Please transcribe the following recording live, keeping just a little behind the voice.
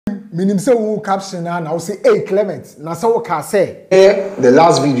minim say who caption and I will say, hey Clement, na so can say. The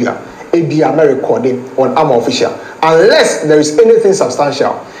last video, AB am recording on Armor Official. Unless there is anything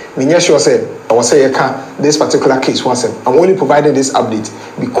substantial, Minyesho said, I will say this particular case wasn't. I'm only providing this update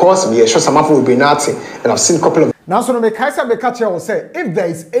because we are sure some of will be nothing, and I've seen a couple of. Now, so me Kaisa Bekache will say, if there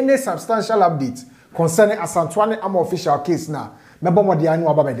is any substantial update concerning Asantewaa Armor Official case now, remember what the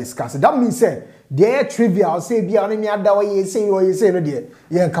annual about discuss. That means say there trivial say be on me or you say no dear,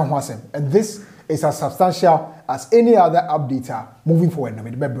 yeah can wasem. And this is as substantial as any other update moving forward. No,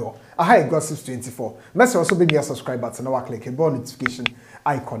 remember, I have Gossips 24. Must also be a subscribe button or click a bell notification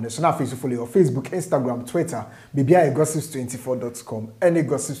icon. So now Facebook follow your Facebook, Instagram, Twitter, BBI gossips24.com, and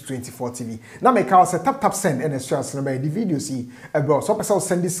Gossips 24 TV. Now make our tap send and share some the video see about so person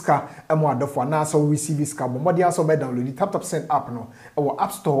send this car and more for now so we receive this car. But more also download the tap send app no our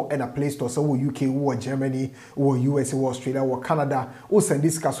app store and a Play Store. So we UK, or Germany, or USA, or Australia, or Canada, or send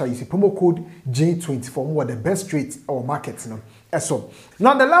this car so you see promo code J24 more the best rate or markets no. So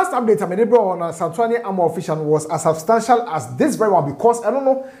now the last update I made on Asantewaa Armor Official was as substantial as this very one because I don't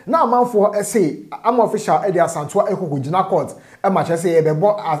know now man for say Armor Official Eddie Asantewaa Ekoko court and much say be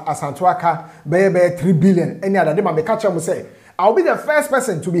bought Asantewaa ka be 3 billion any other day man catch am say I'll be the first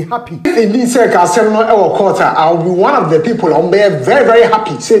person to be happy. In this quarter, I'll be one of the people I'm very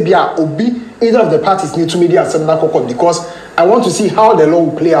happy. Say bia obi either of the parties need to media seminar court because I want to see how the law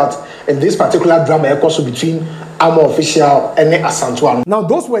will play out in this particular drama also between Armor Official and Asantewaa. Now,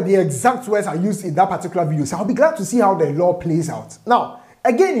 those were the exact words I used in that particular video. So I'll be glad to see how the law plays out. Now,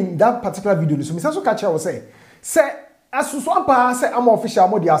 again, in that particular video, so Mr. Sokacha will say, as Suswampa say Armor Official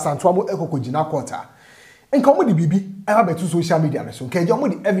mo di Asantewaa mo Ekoko jina quarter. And come with the BB, I have to social media. So can you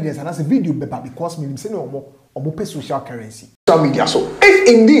the evidence and as a video paper because me say no more or pay social currency. Social media. So if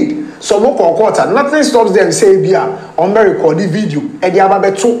indeed some more quarter, nothing stops them say bia on my recorded video and the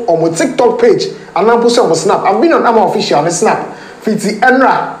other two on my TikTok page and now post on Snap. I've been on Armor Official on Snap. Fiti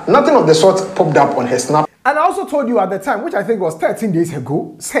Enra, nothing of the sort popped up on her Snap. And I also told you at the time, which I think was 13 days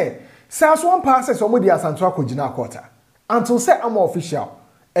ago, say as one passes somebody Asantewaa Kojina quarter until say Armor Official.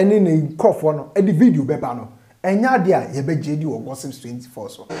 And in the crowd and the video bebano and yadia ye be JD or Gossips 24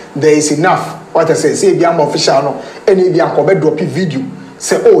 so there is enough what I say the Armor Official no any be anko drop video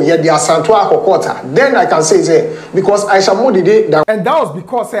say oh yeah the Asantewaa quarter then I can say because I shall know the day that and that was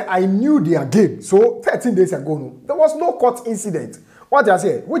because I knew their game. So 13 days ago no there was no court incident what I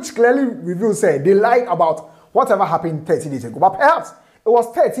say which clearly reveals say they lied about whatever happened 13 days ago but perhaps it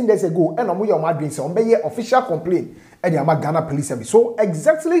was 13 days ago and I'm your madrid say on be official complaint and the Ghana Police Service. So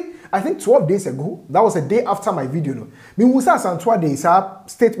exactly, I think 12 days ago, that was a day after my video. No, me Musa Asantewaa Day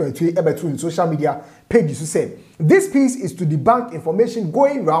statement to in social media pages to say this piece is to debunk information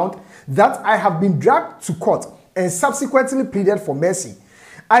going round that I have been dragged to court and subsequently pleaded for mercy.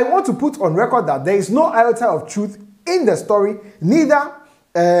 I want to put on record that there is no iota of truth in the story. Neither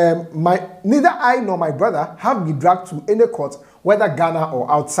I nor my brother have been dragged to any court, whether Ghana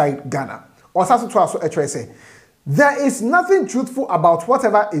or outside Ghana. Or say. There is nothing truthful about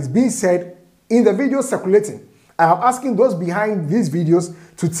whatever is being said in the video circulating. I am asking those behind these videos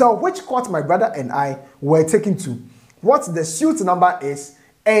to tell which court my brother and I were taken to, what the suit number is,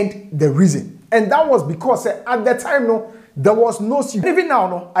 and the reason. And that was because at the time, no, there was no suit. Even now,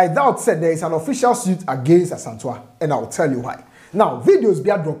 no, I doubt said there is an official suit against Asantewaa, and I will tell you why. Now, videos be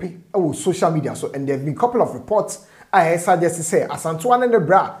dropping on social media, so and there have been a couple of reports I suggest to say Asantewaa and the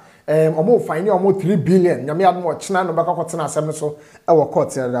bra. Almost finding almost 3 billion. Yami had more China no back so our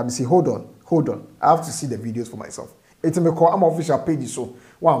court said see hold on. I have to see the videos for myself. It's me call Armor Official page so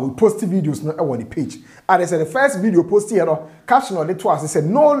one we post videos no on the page. And they said the first video posted here caption on the twice. They said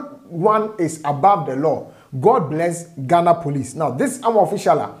no one is above the law. God bless Ghana Police. Now this Armor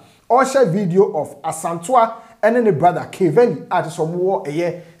Official share video of Asantewaa and then the brother Kevin at some war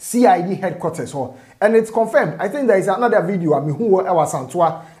a CID headquarters and it's confirmed. I think there is another video I mean who was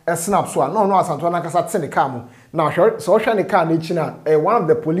Asantewaa a snap so no Asantewaa na kasa tsene car mo now so hwe ne car na china one of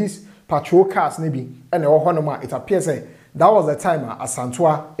the police patrol cars maybe and it appears that was the time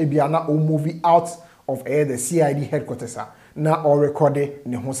Asantewaa ebiana o movie out of the CID headquarters na or recorded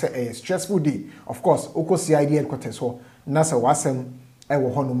ne ho say a stressful day of course oko CID headquarters na say wasem wo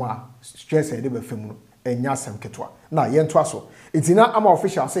honoma stress e dey be fam no enya asem ketwa na yento aso it's in Armor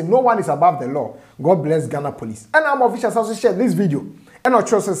Official say no one is above the law. God bless Ghana Police. And Armor Official also shared this video. And I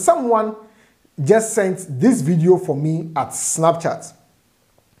trust someone just sent this video for me at Snapchat,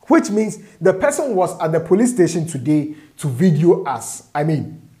 which means the person was at the police station today to video us. I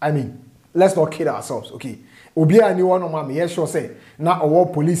mean, let's not kid ourselves, okay? Obi ani one of my sure say na our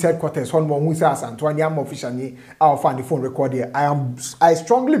police headquarters one more who say Asantewaa ni am official ni I find the phone record here. I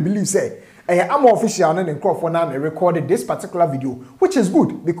strongly believe say I'm official and Crawford now recorded this particular video, which is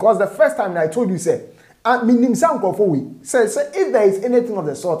good because the first time I told you say meaning some Crawford say if there is anything of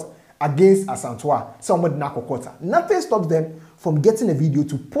the sort against Asantewaa, somebody nakokota, nothing stops them from getting a video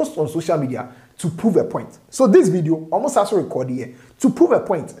to post on social media to prove a point. So this video almost also recorded here to prove a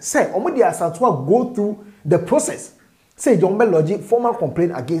point. Say Omodi Asantewaa go through the process. Say John Logic formal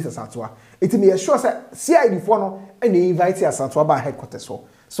complaint against Asantewaa. It may assure say CID for no and they invite Asantewaa by headquarters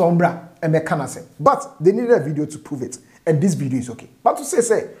so umbra and mekana say. But they needed a video to prove it. And this video is okay. But to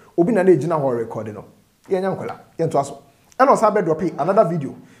say obi na ejina ho recording no. Yenya nkola. Yento aso. And also be drop another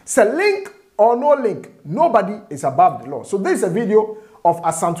video. Say link or no link, nobody is above the law. So this is a video of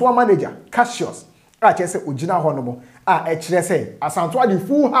Asantewaa manager Cassius. I say ojina ho no mo. Echere say Asantewaa the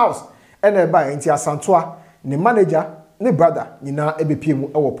full house. And by into Asantewaa, the manager, the brother, nyina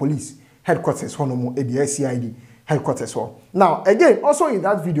ebepiem our police headquarters honomo the CID headquarters. Now again, also in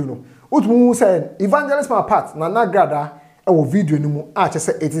that video no, utmu say evangelist my part Nana Grada our video no mu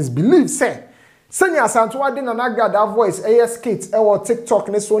say it is believed say senya Asantewaa de Nana Grada voice skit our TikTok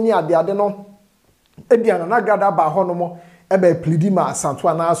ne so ni ade no ebia Nana Grada ba honomo ebe pleadi ma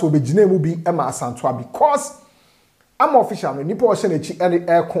Asantewaa na so begina mu bi e ma Asantewaa because I'm official. Nipo Oshenechi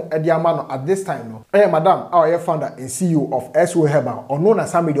Aircon Ediamano at this time. No, Madam, our founder and CEO of SO Herbal, or known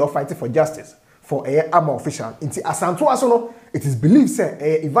as somebody fighting for justice for I'm official. Into Asantewaa so it is believed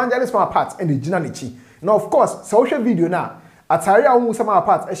say evangelist my part and the Jinanichi. Now, of course, social video now. Atari who some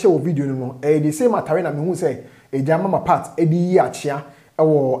part a show video no. The same Atari na me who say a jama part a di achia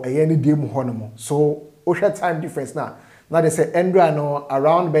or any day muhonomo. So, Osha time difference now. Now they say Endra no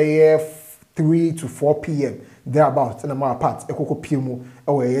around by 3 to 4 p.m. thereabouts and my part ekoko piemu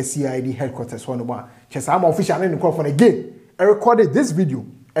our CID headquarters one more chess I'm official and Crawford again I recorded this video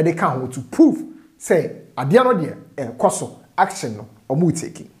and they can to prove say adiano there koso action no omu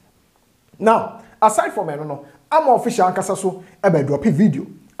taking now aside from no I'm official ankasa so ebe drop video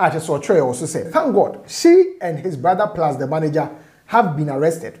I just saw Trey also say thank God she and his brother plus the manager have been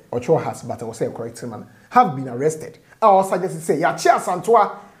arrested or Cho has but I will say a correct man have been arrested I also just say ya chia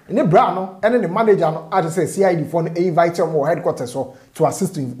Asantewaa ne bra no and the manager no I just say CID for invite them more headquarters so to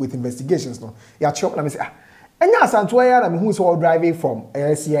assist with investigations no ya chop na me say enya Asantewaa ya na me hu so driving from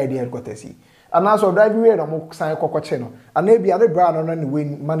CID headquarters and also driving where no mo san kokoche no and e bia ne bra no na ne we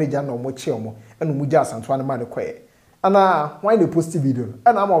manager no mo che omo and mo ja Asantewaa na ma ne kwae and why they post video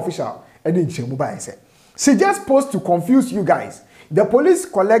and I'm official and in chemu ba say she just post to confuse you guys. The police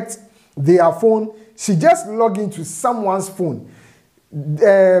collect their phone, she just log into someone's phone.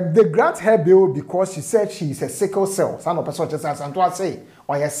 They grant her bail because she said she is a sickle cell. Some of person just Asantewaa say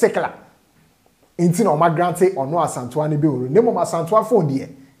or a sickler. Inti no Magraheb say or no Asantewaa ni bail. Name of Asantewaa phone there.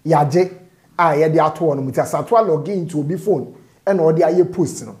 Yaje ye dey ato on muti Asantewaa log into obi phone and or dey aye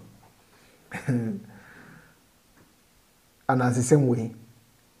post no. And as the same way,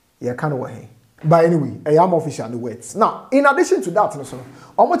 you can't way. But anyway, I am official the words. Now, in addition to that, no so.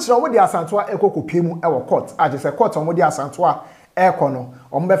 Omo chira omo dey Asantewaa ekoko piemu e wo court. I just say court omo dey Asantewaa Econo,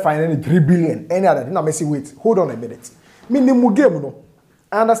 or me finding 3 billion. Any other thing? I say, wait, hold on a minute. Meaning, game, no.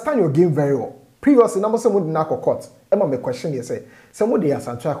 I understand your game very well. Previously, number someone did not court. Emma, my question here say, somebody has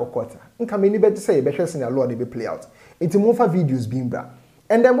Asantewaa court. And can many better say, better in the law they be play out. Into more videos being bra.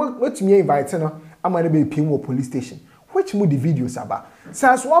 And then what me invite, I'm going to be paying police station. Which mood the videos about?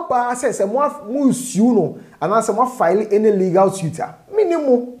 Says what bar says, and what moves you know, and answer what file any legal suitor.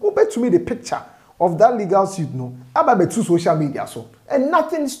 Minimum, who bet to me the picture of that legal suit no about two social media so and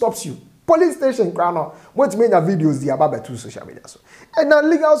nothing stops you police station crown what mean your videos the about two social media so and now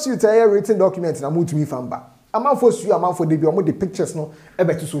legal suit written documents na mo to me famba am for su am for the pictures no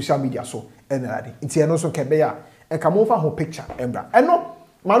about two social media so and nti no so kebe ya and come over her picture embra and no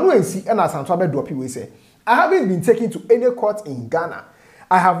manu ensi and Asantewaa be drop we say I haven't been taken to any court in Ghana.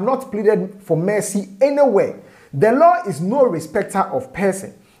 I have not pleaded for mercy anywhere. The law is no respecter of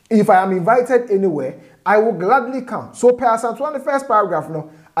person. If I am invited anywhere, I will gladly come. So, per Asantewaa, the first paragraph, no,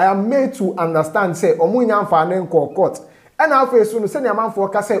 I am made to understand, say, Omu nyamfa court. And I'll face soon, say, Yaman for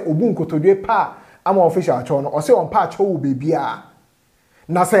Kase, Obun Kotodwe pa, I'm official chono, or say, on patch, oh, baby,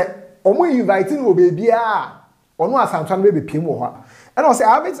 now say, Omu inviting, oh, baby, or no Asantewaa, baby, Pimo. And I'll say,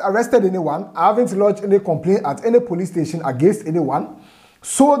 I haven't arrested anyone, I haven't lodged any complaint at any police station against anyone.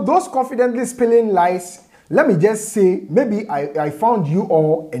 So, those confidently spilling lies, let me just say, maybe I found you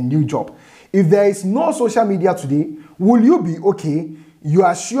all a new job. If there is no social media today, will you be okay? You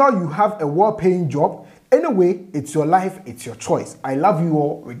are sure you have a well-paying job? Anyway, it's your life, it's your choice. I love you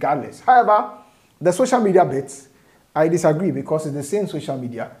all regardless. However, the social media bit, I disagree because it's the same social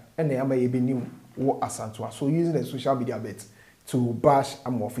media and they may be new Asantewaa. So using the social media bit to bash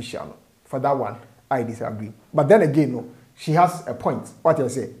official. For that one, I disagree. But then again, no, she has a point. What I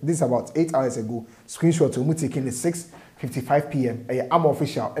say, this is about 8 hours ago. Screenshot of me taking the 6:55 p.m. I'm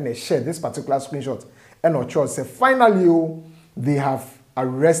official and they shared this particular screenshot. And our church said finally they have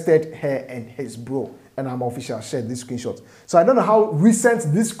arrested her and his bro. And I'm official shared this screenshot. So I don't know how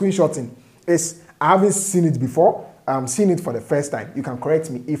recent this screenshotting is. I haven't seen it before. I'm seeing it for the first time. You can correct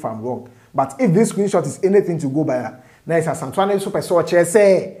me if I'm wrong. But if this screenshot is anything to go by, nice as Antoine super so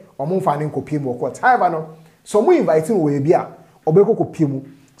say or mo finding copy mo court. However, no, so we inviting we be a obeko copy mu.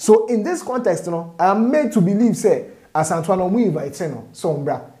 So in this context, no, I am made to believe say as Antoine we inviting no so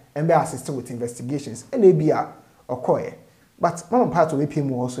umbra and be assisting with investigations and they be a okoye. But mama part of pay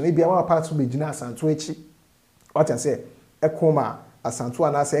mu also maybe one part to be Gina Asantewaa. What I say, a coma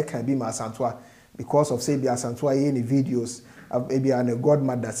Asantewaa na say can be my Asantewaa because of say be Asantewaa in the videos of maybe an a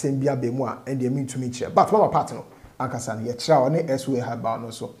godmother same be a bemwa and they mean to meet here. But mama part no ankasan ye tra one SWA have bound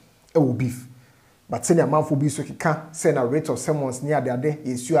also e will beef. But senior man for be so can send a rate of someone's near the day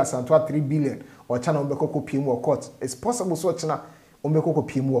is you Asantewaa 3 billion or channel umbeko PM or court. It's possible so channel umbeko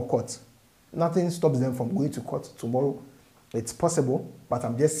PM or court. Nothing stops them from going to court tomorrow. It's possible, but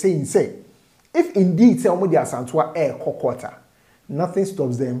I'm just saying, say, if indeed say the Asantewaa air quarter, nothing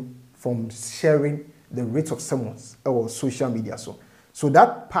stops them from sharing the rate of summons or social media. So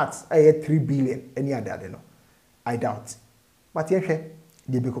that part I had 3 billion any other no. I doubt. But yeah,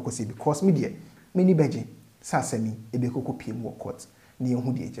 they be say because media many beji sasemi ebeko PM court near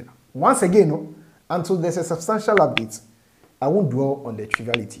who the agent. Once again, no, until there's a substantial update, I won't dwell on the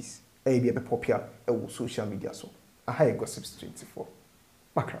trivialities. I be popular social media. So I gossips 24.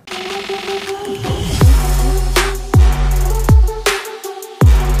 Magraheb.